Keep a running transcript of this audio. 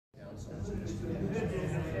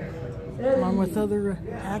along with other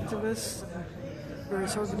activists.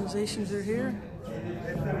 Various organizations are here.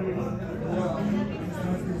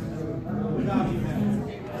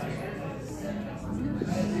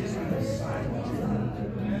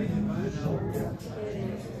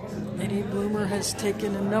 Eddie Bloomer has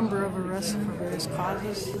taken a number of arrests for various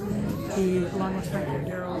causes. He, along with Frank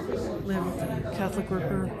Darrow, lived in Catholic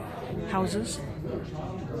worker houses.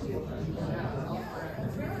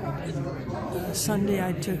 Sunday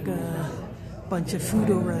I took a bunch of food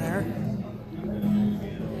over there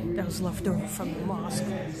that was left over from the mosque.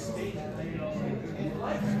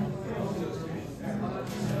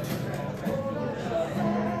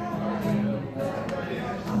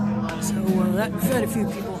 So that fed a few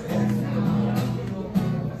people,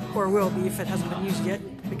 or will be if it hasn't been used yet,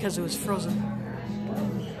 because it was frozen.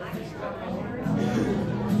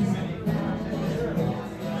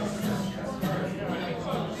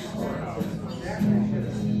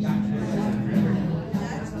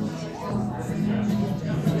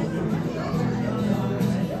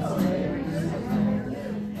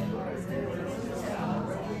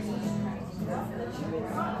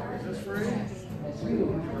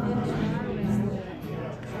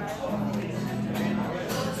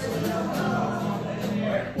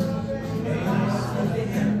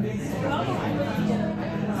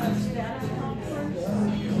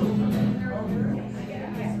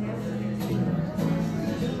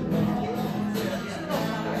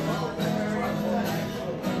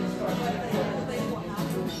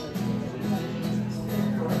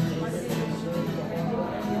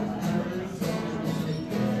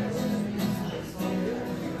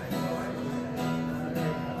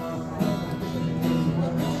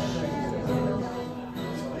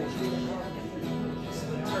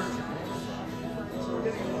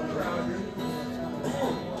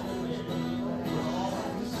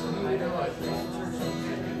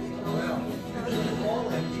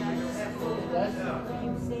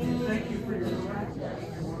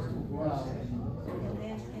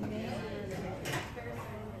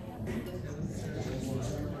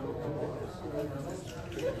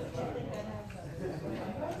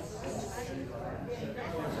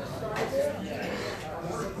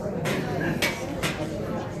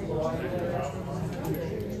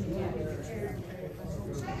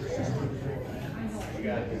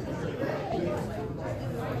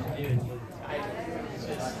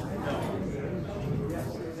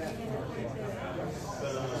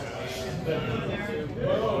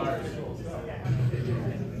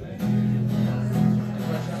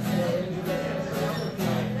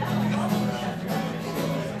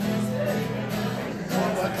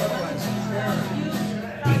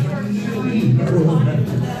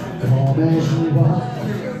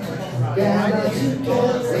 Gather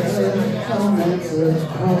together, come let us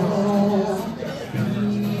call.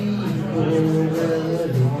 People, whether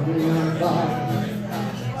lonely or far,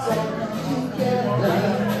 come together,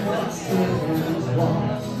 stand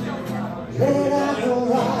walk. Lay down your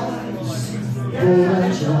arms, hold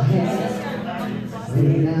out your hand.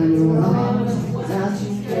 Lay down your arms, now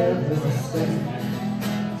together stand.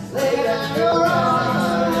 Lay down your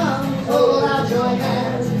arms, hold out your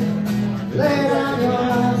hand. Lay down your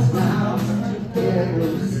arms now, together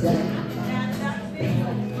we stand.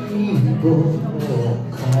 People,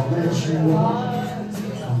 come as you are,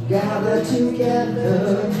 gather together,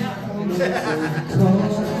 come as we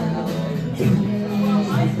call.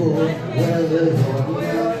 People, whether you're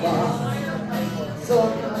near or far, so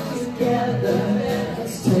come together and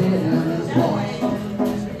stand and walk.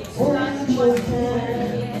 Hold out your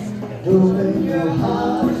hand, open your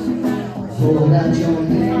heart, hold out your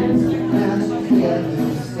hand.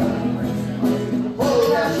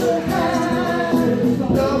 Hold out your hand,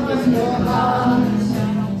 open your heart.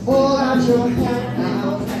 Hold out your hand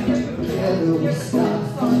now, together we start.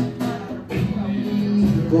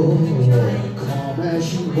 People, come as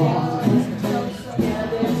you are,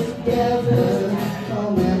 gather together,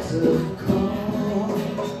 come as a call.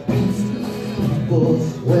 People,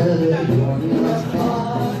 whether you're near or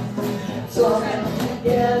far, so come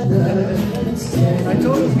together and stand. I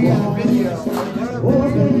told him we had a video.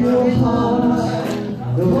 Open your heart,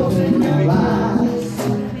 open your eyes,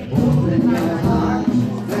 open your heart,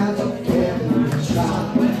 now together we try.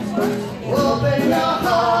 Open your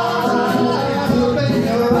heart, open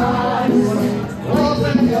your eyes,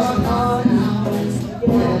 open your heart, now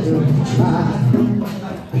together we try.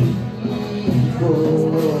 People,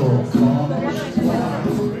 come as you are,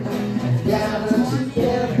 gather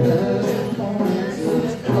together, come as a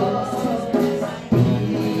call.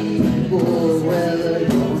 People, whether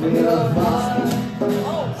you're near or far,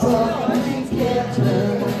 so come together,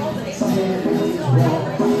 stand and walk.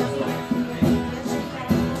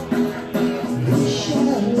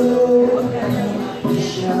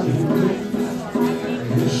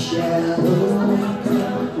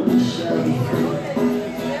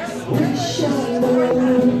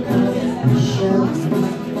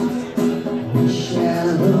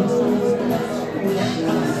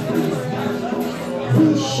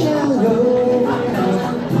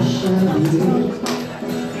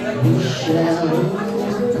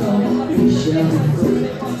 overcome, we shall be free.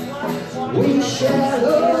 We shall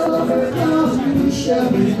overcome, we shall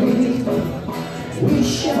be free. We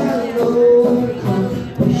shall overcome,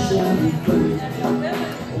 we shall be free.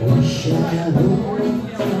 We shall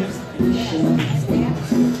overcome, we shall be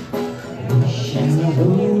free. We shall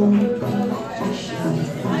overcome, we shall be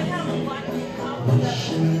free.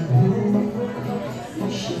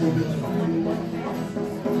 We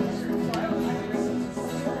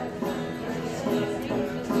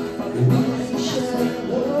shall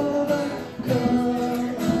overcome,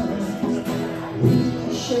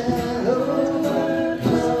 we shall be free.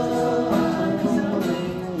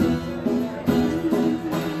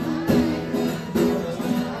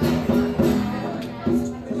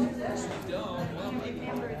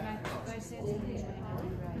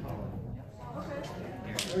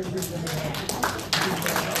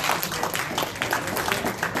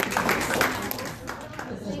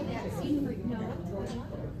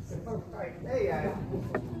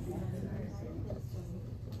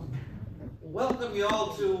 Welcome you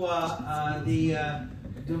all to the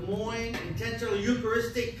Des Moines Intentional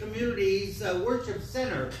Eucharistic Communities Worship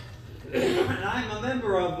Center. And I'm a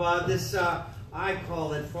member of this, I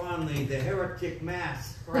call it fondly, the Heretic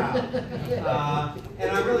Mass crowd. And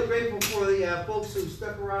I'm really grateful for the folks who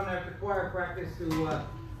stuck around after choir practice to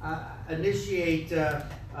initiate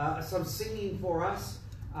some singing for us.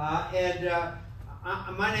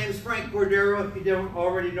 My name is Frank Cordero. If you don't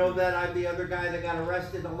already know that, I'm the other guy that got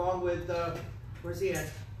arrested along with, where's he at?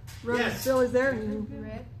 Rick, yes. Bill is there.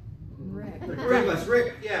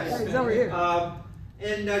 Rick, yes. Yeah, he's over here.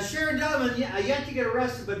 And Sharon Delman, yet to get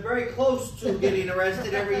arrested, but very close to getting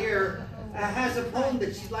arrested every year, has a poem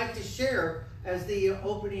that she'd like to share as the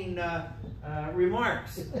opening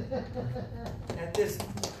remarks at this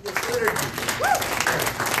liturgy.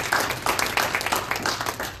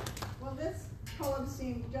 Well, this poem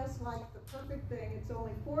seemed just like the perfect thing. It's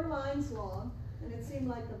only 4 lines long, and it seemed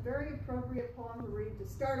like a very appropriate poem to read to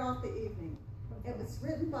start off the evening. It was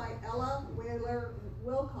written by Ella Wheeler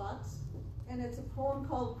Wilcox, and it's a poem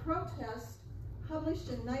called Protest, published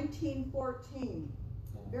in 1914.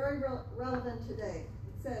 Very relevant today.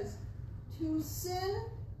 It says, "To sin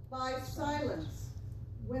by silence,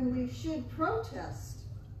 when we should protest,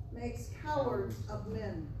 makes cowards of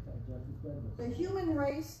men. The human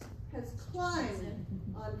race has climbed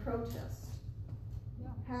on protest.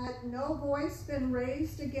 Had no voice been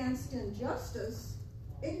raised against injustice,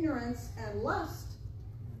 ignorance, and lust,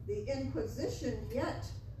 the Inquisition yet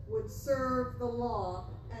would serve the law,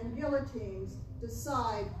 and guillotines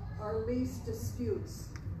decide our least disputes.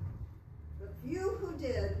 The few who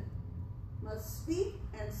did must speak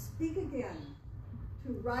and speak again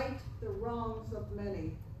to right the wrongs of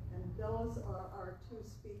many." And those are our 2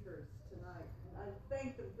 speakers tonight. And I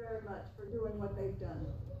thank them very much for doing what they've done.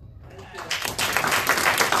 Thank you.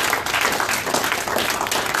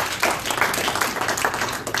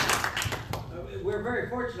 We're very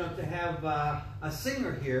fortunate to have a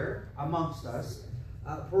singer here amongst us.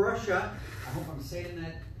 Parusha, I hope I'm saying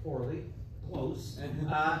that poorly, close, is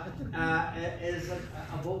a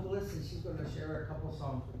vocalist, and she's going to share a couple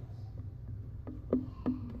songs with us.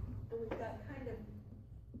 We've got kind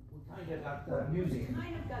of got music. We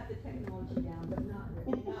kind of got the technology down, but not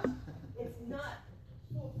really. It's not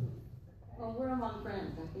foolproof. Well, we're among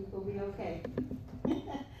friends. I think we'll be okay.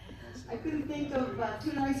 I couldn't think of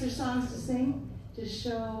 2 nicer songs to sing to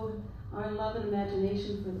show our love and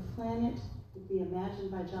imagination for the planet. It'd be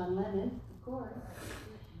Imagined by John Lennon, of course,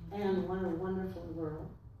 and What a Wonderful World.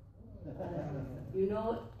 You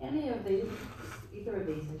know any of these, either of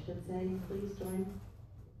these, I should say, please join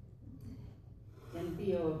and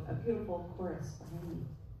be a beautiful chorus behind me,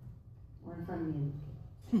 or in front of me.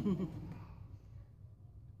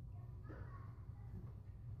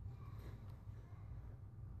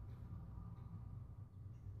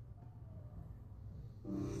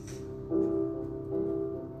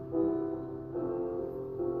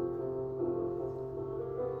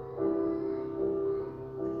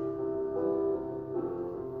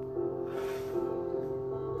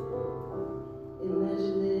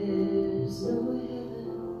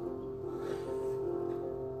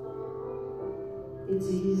 It's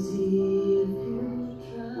easy if you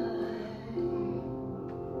try.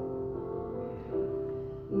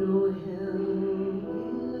 No hell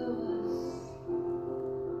below us,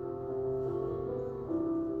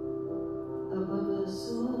 above us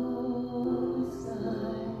all the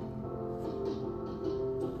sky.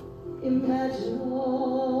 Imagine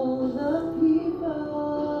all the people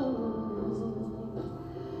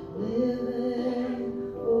living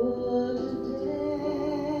for today.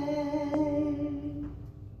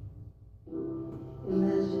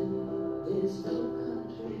 Imagine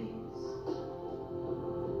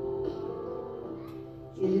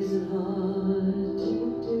It isn't hard to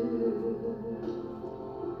do.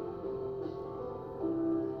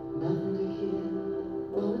 Nothing to kill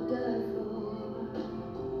or die for,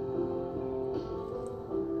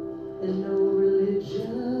 and no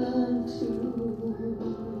religion too.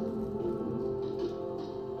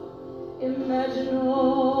 Imagine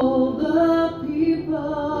all the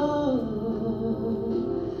people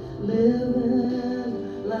living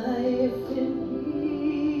life in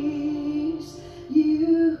peace.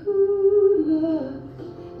 You look,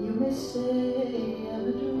 you may say I'm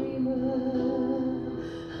a dreamer,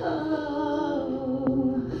 oh,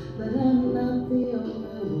 but I'm not the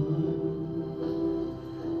only one.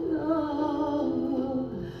 No,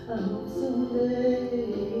 I hope someday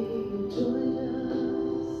you'll join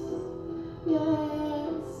us.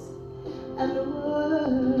 Yes, and the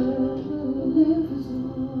world will live as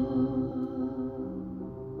one.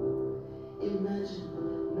 Imagine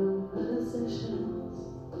no possessions.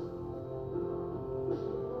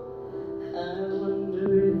 I wonder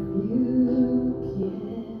if you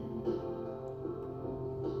can.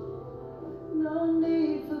 No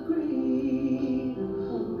need for greed or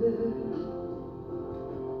hunger.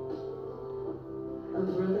 A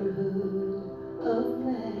brotherhood of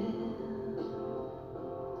man.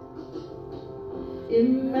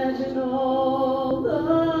 Imagine all the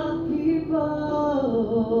people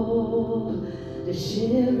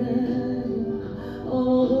sharing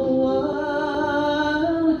all the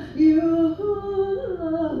world. You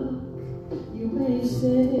look, you may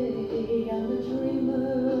say I'm a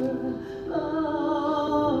dreamer,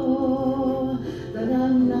 oh, but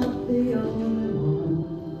I'm not the only one.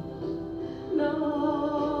 No,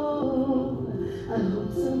 I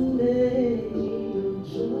hope someday you'll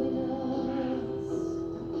join us,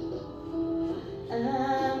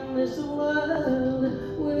 and this world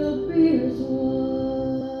will be as one.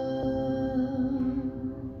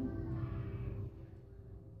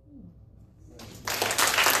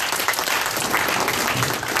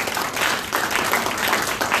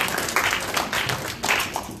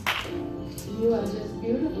 You are just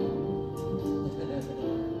beautiful.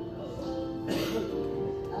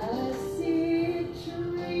 I see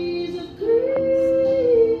trees of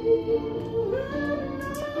green,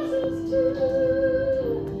 roses too.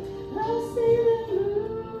 I see them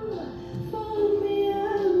move for me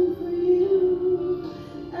and for you,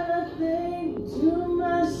 and I think to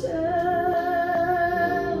myself,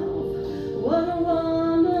 what a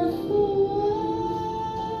wonderful world.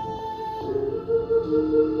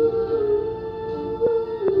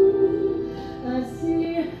 I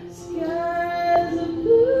see skies of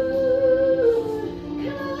blue,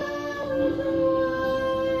 colors of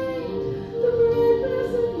white, the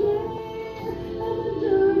brightness of day, and the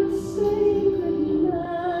dark sacred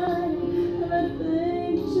night. And I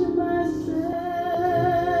think to myself,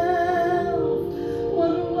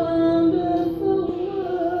 what a wonderful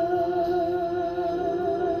world.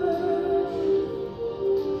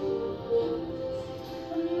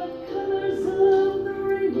 And the colors of the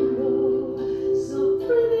rainbow, so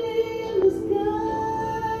pretty in the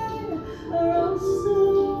sky, are also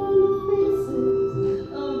on the faces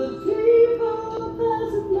of the people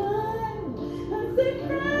passing by, as they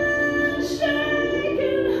cry,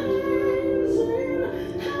 shaking hands,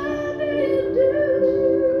 and how do you do?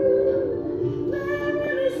 They're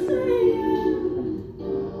really saying,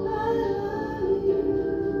 I love you.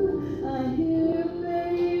 I hear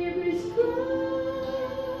babies cry.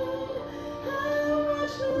 I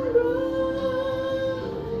watch them grow.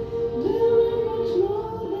 Very much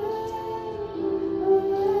more than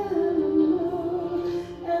I ever know.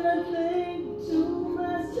 And I think to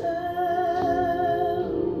myself,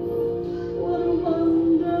 what a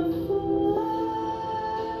wonderful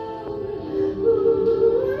world.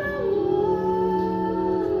 Ooh, what a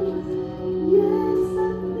world. Yes, I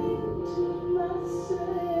think to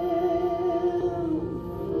myself,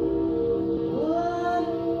 what a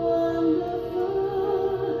wonderful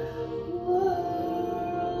world.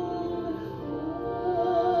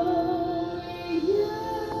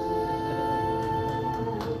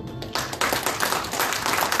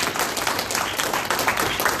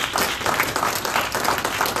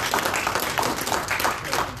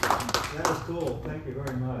 That was cool. Thank you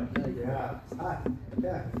very much. Yeah.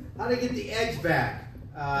 Yeah. How to get the eggs back?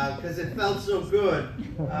 Because it felt so good.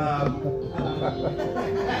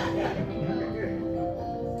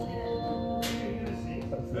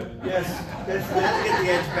 Yes, that's how to get the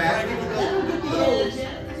eggs back.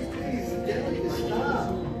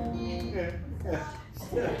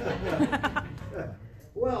 Stop.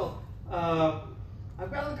 Well, I'm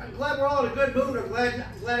glad we're all in a good mood. I'm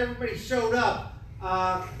glad everybody showed up.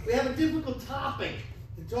 We have a difficult topic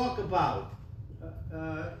to talk about.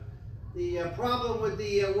 The problem with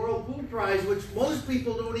the World Food Prize, which most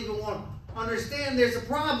people don't even want to understand, there's a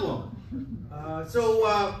problem.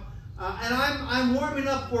 And I'm warming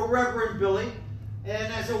up for Reverend Billy,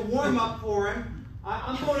 and as a warm-up for him,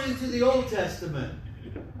 I'm going into the Old Testament.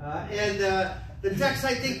 The text,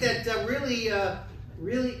 I think, that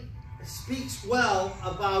really speaks well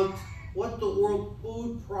about what the World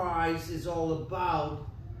Food Prize is all about.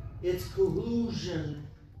 It's collusion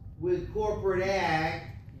with corporate ag,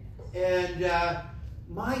 and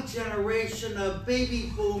my generation of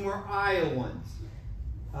baby boomer Iowans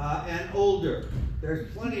and older.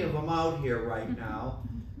 There's plenty of them out here right now,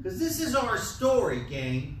 because this is our story,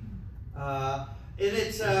 gang. And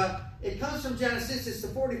it comes from Genesis. It's the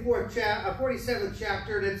 47th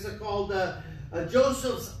chapter, and it's called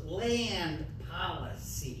Joseph's Land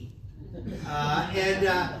Policy.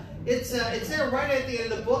 It's there right at the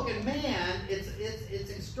end of the book, and man, it's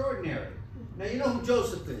extraordinary. Now you know who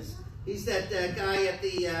Joseph is. He's that guy at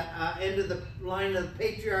the end of the line of the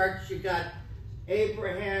patriarchs. You got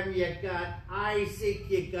Abraham, you got Isaac,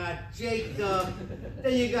 you got Jacob,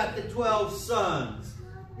 then you got the 12 sons.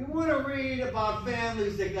 You want to read about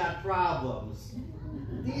families that got problems.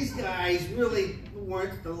 These guys really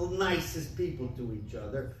weren't the nicest people to each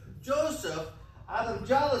other. Joseph, out of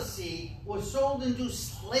jealousy, was sold into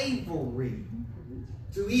slavery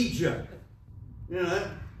to Egypt. You know,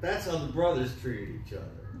 that's how the brothers treat each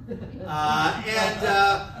other.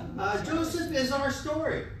 Joseph is our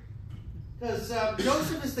story. Because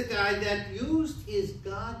Joseph is the guy that used his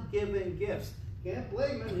God-given gifts. Can't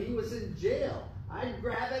blame him. He was in jail. I'd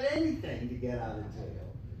grab at anything to get out of jail.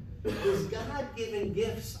 His God-given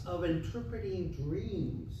gifts of interpreting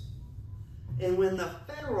dreams. And when the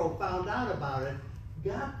Pharaoh found out about it,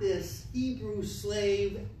 got this Hebrew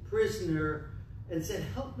slave prisoner and said,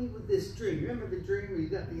 help me with this dream. Remember the dream where you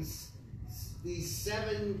got these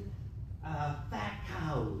 7 fat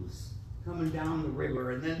cows coming down the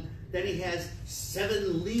river, and then he has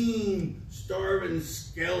 7 lean, starving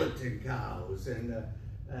skeleton cows, and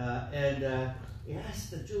he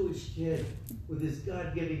asked the Jewish kid with his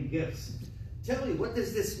God-given gifts, tell me, what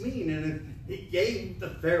does this mean? And he gave the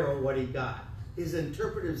Pharaoh what he got, his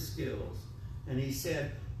interpretive skills, and he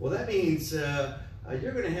said, well, that means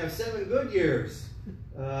you're going to have 7 good years,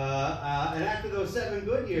 and after those 7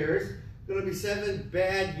 good years, going to be 7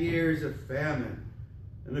 bad years of famine.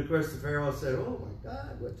 And of course the Pharaoh said, oh my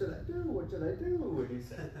God, what should I do? What should I do?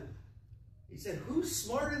 And he said, who's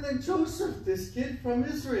smarter than Joseph, this kid from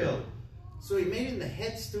Israel? So he made him the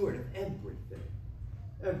head steward of everything.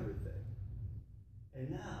 Everything.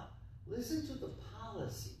 And now, listen to the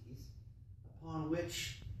policies upon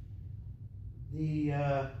which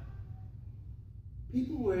the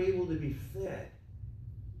people were able to be fed.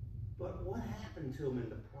 But what happened to them in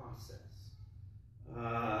the process?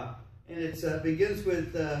 And it begins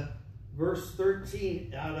with verse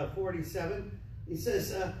 13 out of 47. He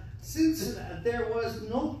says, since there was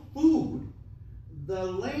no food, the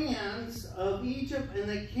lands of Egypt and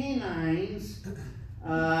the Canaanites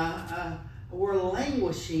were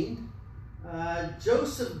languishing.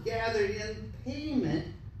 Joseph gathered in payment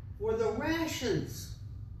for the rations.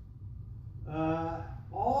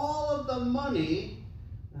 All of the money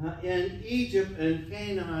in Egypt and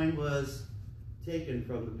Canaan was taken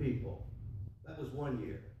from the people. That was 1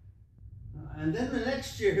 year. And then the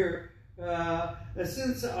next year,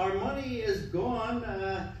 since our money is gone,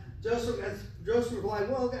 Joseph replied,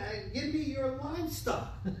 well, give me your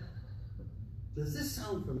livestock. Does this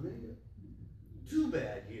sound familiar? 2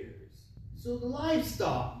 bad years. So the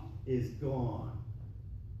livestock is gone.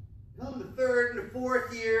 Come the 3rd and the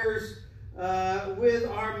 4th years, with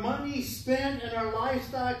our money spent and our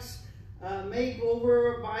livestock made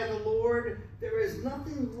over by the Lord, there is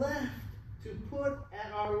nothing left to put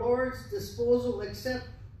at our Lord's disposal except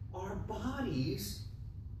our bodies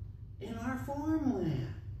and our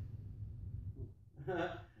farmland.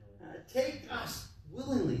 Take us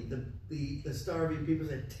willingly, the starving people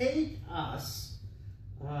said, take us,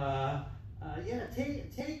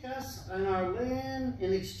 take us and our land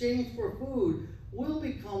in exchange for food. We'll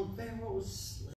become Pharaoh's